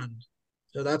out one.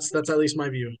 So that's at least my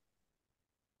view.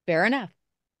 Fair enough.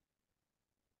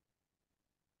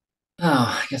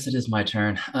 Oh, I guess it is my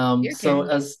turn. Your So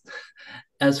turn.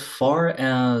 as far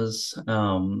as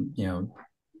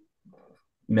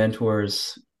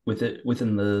mentors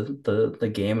within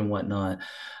the game and whatnot,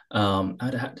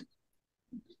 I'd have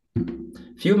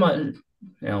few of my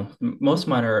most of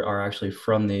mine are actually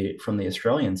from the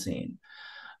Australian scene.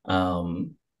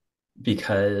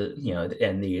 Because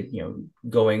and the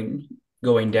going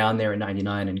down there in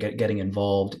 '99 and getting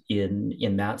involved in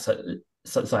that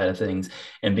side of things,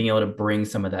 and being able to bring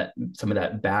some of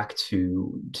that back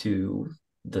to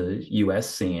the US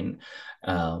scene,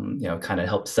 kind of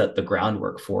helped set the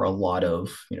groundwork for a lot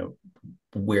of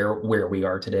where we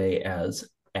are today as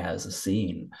a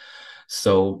scene.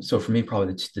 So for me,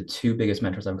 probably the two biggest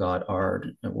mentors I've got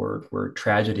were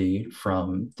Tragedy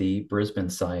from the Brisbane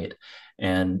site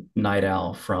and Night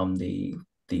Owl from the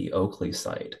Oakley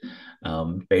site.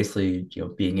 Basically,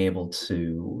 being able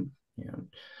to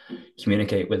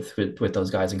communicate with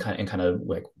those guys and kind of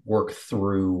like work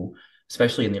through,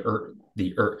 especially in the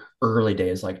early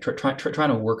days, like trying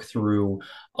to work through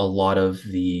a lot of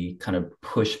the kind of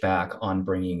pushback on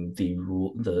bringing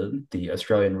the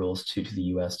Australian rules to the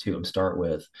US to start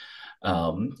with.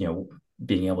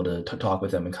 Being able to talk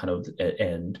with them and kind of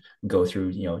and go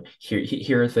through,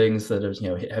 here are things that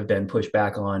have been pushed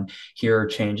back on. Here are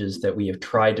changes that we have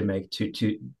tried to make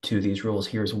to these rules.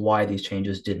 Here's why these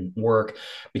changes didn't work.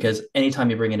 Because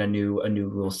anytime you bring in a new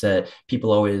rule set,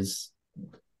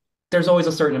 there's always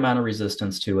a certain amount of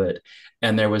resistance to it.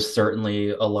 And there was certainly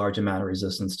a large amount of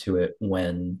resistance to it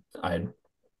when I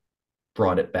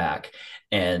brought it back.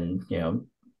 And, a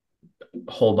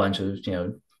whole bunch of,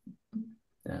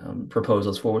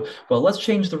 proposals for, well, let's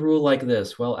change the rule like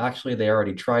this. Well, actually, they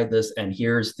already tried this, and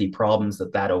here's the problems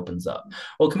that opens up.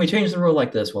 Well, can we change the rule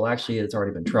like this? Well, actually, it's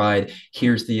already been tried.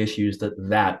 Here's the issues that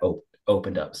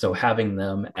opened up. So having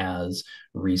them as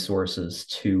resources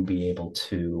to be able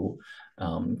to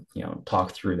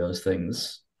talk through those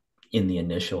things in the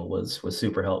initial was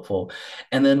super helpful.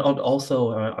 And then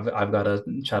also I've got to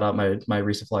shout out my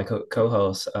resupply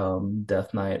co-hosts,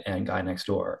 Death Knight and Guy Next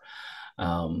Door.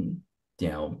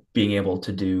 Being able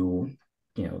to do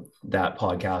that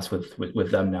podcast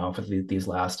with them now for these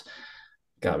last,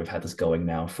 God, we've had this going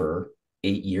now for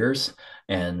 8 years,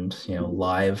 and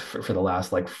live for the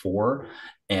last like 4,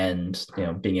 and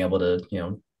being able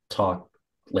to talk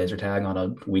laser tag on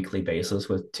a weekly basis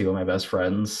with 2 of my best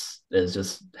friends is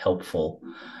just helpful,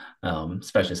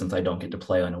 especially since I don't get to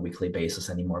play on a weekly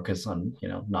basis anymore because I'm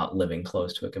not living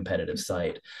close to a competitive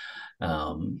site.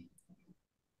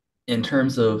 In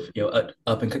terms of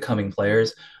up and coming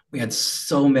players, we had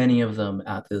so many of them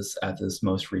at this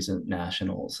most recent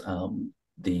nationals.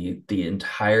 The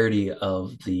entirety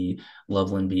of the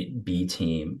Loveland B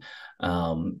team,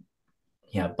 a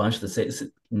bunch of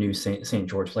the new St.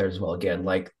 George players as well. Again,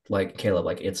 like Caleb,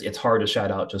 like it's hard to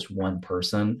shout out just one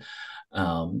person,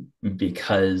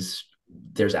 because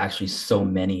there's actually so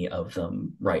many of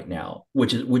them right now,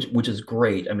 which is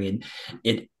great. I mean,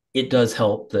 it does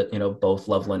help that both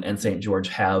Loveland and St. George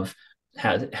have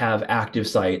active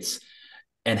sites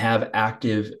and have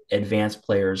active advanced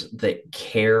players that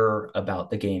care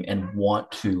about the game and want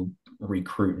to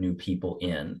recruit new people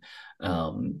in.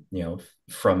 From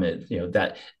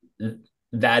it,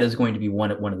 that is going to be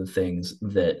one of the things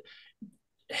that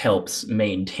helps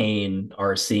maintain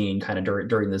our scene kind of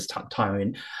during this time. I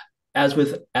mean, as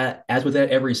with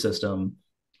every system,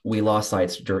 we lost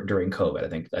sites during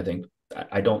COVID.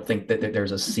 I don't think that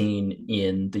there's a scene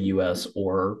in the U.S.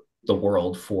 or the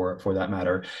world for that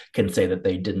matter can say that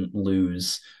they didn't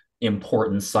lose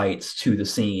important sites to the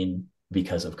scene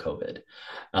because of COVID.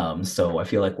 So I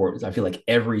feel like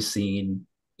every scene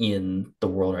in the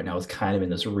world right now is kind of in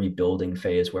this rebuilding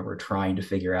phase where we're trying to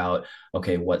figure out,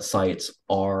 okay, what sites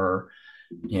are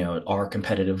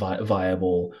competitive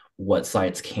viable, what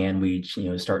sites can we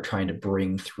start trying to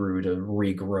bring through to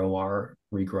regrow our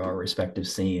respective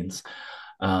scenes.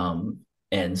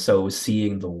 And so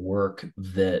seeing the work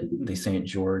that the St.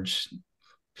 George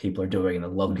people are doing and the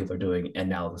London people are doing, and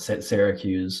now the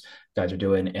Syracuse guys are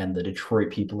doing, and the Detroit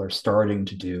people are starting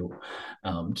to do,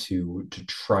 to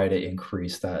try to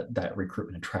increase that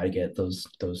recruitment and try to get those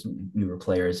newer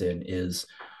players in, is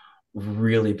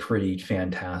really pretty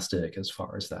fantastic as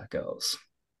far as that goes.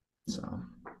 So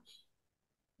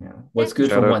yeah, what's good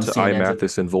Shout for out one to scene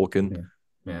Mathis and Vulcan.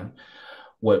 yeah.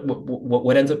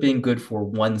 What ends up being good for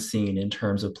one scene in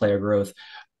terms of player growth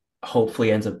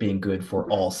hopefully ends up being good for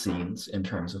all scenes in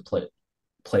terms of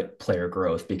player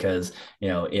growth, because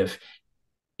if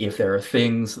there are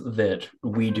things that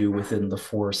we do within the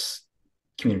Force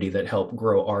community that help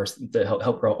grow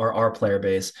our player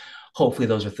base, hopefully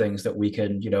those are things that we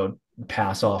can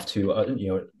pass off to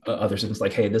other scenes,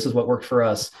 like, hey, this is what worked for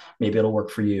us, maybe it'll work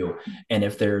for you. And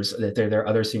if there are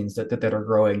other scenes that are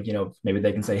growing, maybe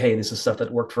they can say, hey, this is stuff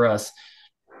that worked for us,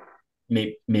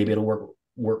 maybe it'll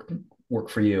work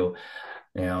for you.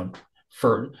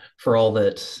 For all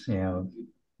that,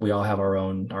 we all have our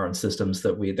own systems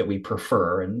that we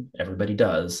prefer, and everybody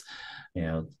does.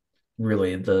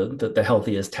 Really the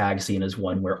healthiest tag scene is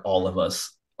one where all of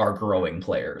us are growing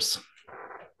players.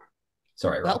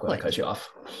 Sorry, Rockwood, I cut you off.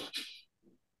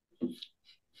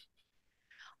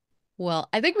 Well,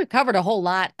 I think we've covered a whole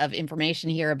lot of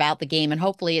information here about the game, and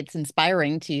hopefully it's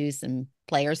inspiring to some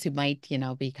players who might,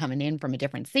 be coming in from a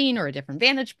different scene or a different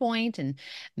vantage point and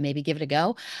maybe give it a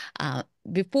go.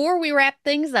 Before we wrap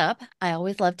things up, I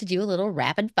always love to do a little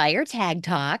rapid fire tag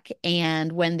talk.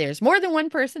 And when there's more than one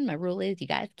person, my rule is you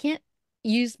guys can't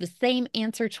use the same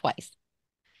answer twice.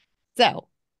 So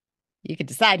you could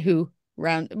decide we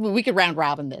could round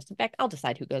robin this. In fact, I'll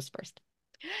decide who goes first.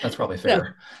 That's probably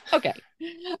fair. So, okay.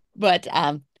 But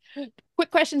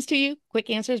quick questions to you, quick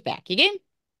answers back. You game?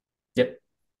 Yep.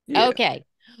 Yeah. Okay.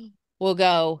 We'll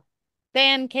go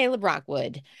Than, Caleb,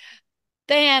 Rockwood.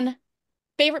 Than,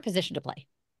 favorite position to play?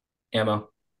 Ammo.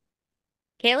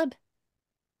 Caleb?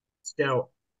 Scout.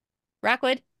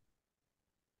 Rockwood?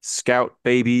 Scout,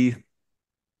 baby.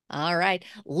 All right.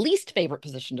 Least favorite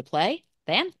position to play?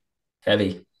 Than?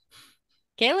 Heavy.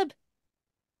 Caleb?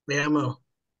 Ammo.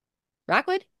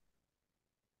 Rockwood?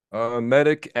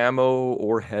 Medic, ammo,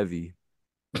 or heavy.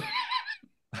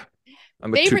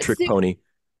 I'm a Favorite two-trick pony.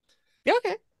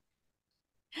 Okay.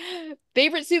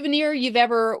 Favorite souvenir you've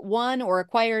ever won or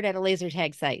acquired at a laser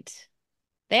tag site?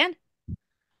 Than?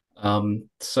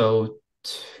 So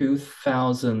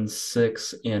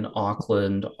 2006 in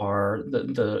Auckland,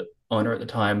 the owner at the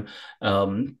time,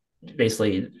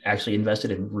 basically actually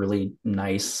invested in really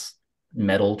nice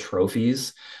metal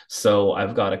trophies. So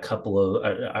I've got I've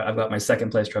got my second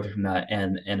place trophy from that,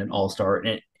 and an all-star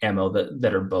ammo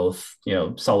that are both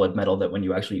solid metal, that when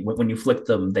you flick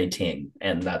them they ting,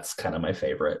 and that's kind of my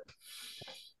favorite.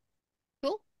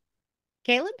 Cool.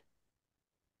 Caleb?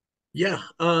 Yeah,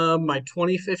 my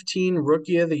 2015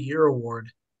 Rookie of the Year award.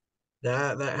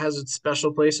 That has its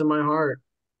special place in my heart.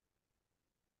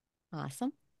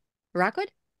 Awesome.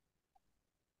 Rockwood?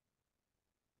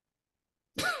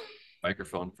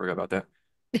 Microphone, forgot about that.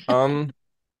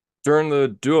 During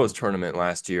the duos tournament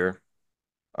last year,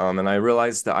 and I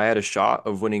realized that I had a shot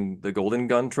of winning the Golden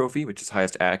Gun trophy, which is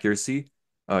highest accuracy.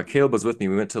 Caleb was with me.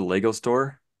 We went to the Lego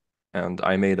store, and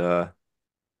I made a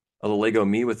Lego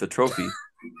me with the trophy.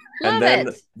 Love And then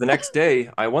it. the next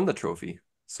day, I won the trophy.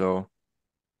 So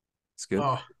it's good.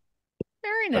 Oh,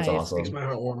 Very That's nice. awesome. makes my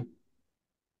heart warm.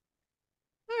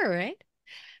 All right.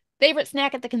 Favorite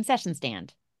snack at the concession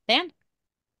stand? Than?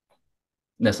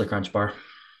 Nestle Crunch Bar.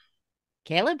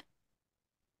 Caleb?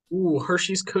 Ooh,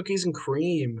 Hershey's Cookies and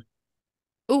Cream.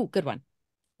 Ooh, good one.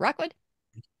 Rockwood?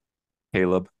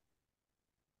 Caleb.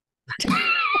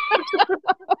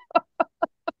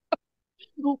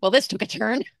 Well, this took a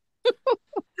turn.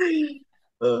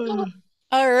 Uh,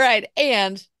 All right.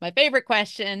 And my favorite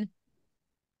question,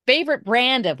 favorite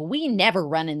brand of We Never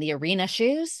Run in the Arena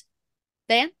shoes?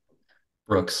 Dan?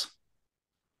 Brooks.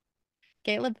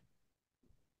 Caleb?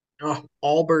 oh,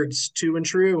 Allbirds, 2 and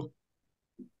true.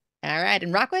 All right.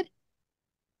 And Rockwood?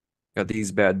 Got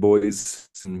these bad boys,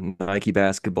 some Nike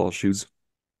basketball shoes.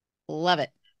 Love it.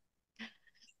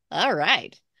 All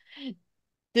right.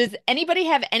 Does anybody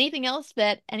have anything else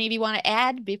that any of you want to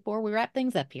add before we wrap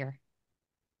things up here?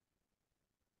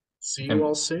 See you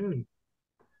all soon.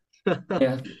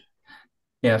 Yeah.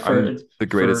 Yeah, I'm the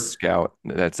greatest scout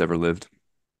that's ever lived.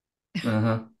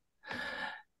 uh-huh.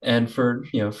 And for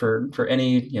for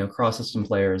any cross system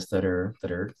players that are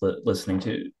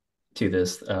listening to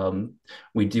this,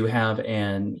 we do have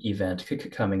an event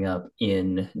coming up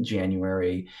in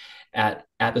January at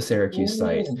the Syracuse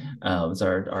site. It's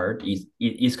our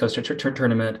East Coast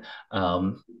tournament.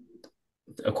 Of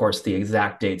course, the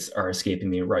exact dates are escaping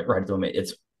me right at the moment.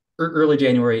 It's early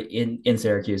January in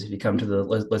Syracuse. If you come to the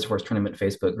Let's Force Tournament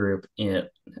Facebook group,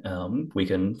 we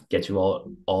can get you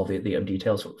all the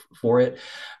details for it.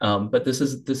 But this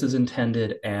is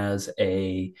intended as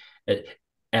a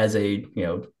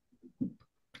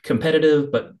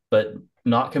competitive but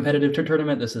not competitive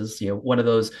tournament. This is one of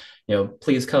those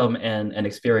please come and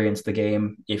experience the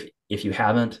game if you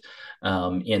haven't,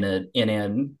 in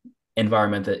an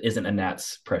environment that isn't a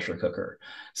Nats pressure cooker.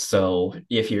 So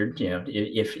if you're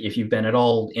if you've been at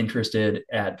all interested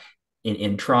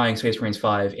in trying Space Marines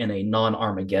 5 in a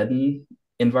non-Armageddon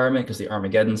environment, because the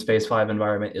Armageddon Space 5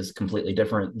 environment is completely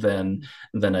different than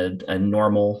a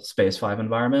normal Space 5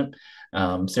 environment,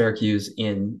 Syracuse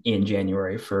in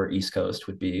January for East Coast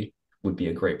would be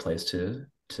a great place to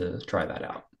try that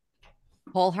out.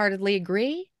 Wholeheartedly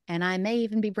agree. And I may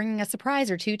even be bringing a surprise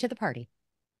or two to the party.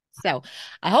 So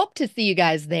I hope to see you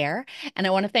guys there. And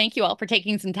I want to thank you all for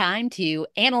taking some time to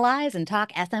analyze and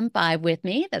talk SM5 with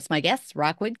me. That's my guests,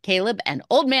 Rockwood, Caleb, and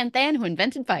Old Man Than, who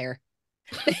invented fire.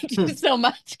 Thank you so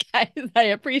much, guys. I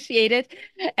appreciate it.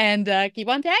 And keep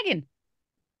on tagging.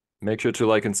 Make sure to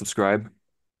like and subscribe.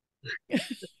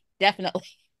 Definitely.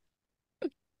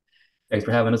 Thanks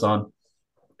for having us on.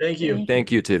 Thank you.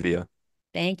 Thank you, Tivia.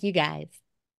 Thank you, guys.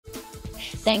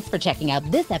 Thanks for checking out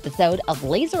this episode of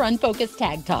Laser Unfocused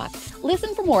Tag Talk.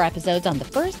 Listen for more episodes on the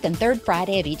first and third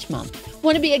Friday of each month.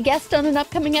 Want to be a guest on an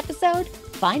upcoming episode?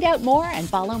 Find out more and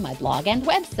follow my blog and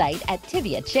website at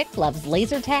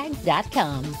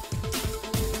TiviaChickLovesLaserTag.com.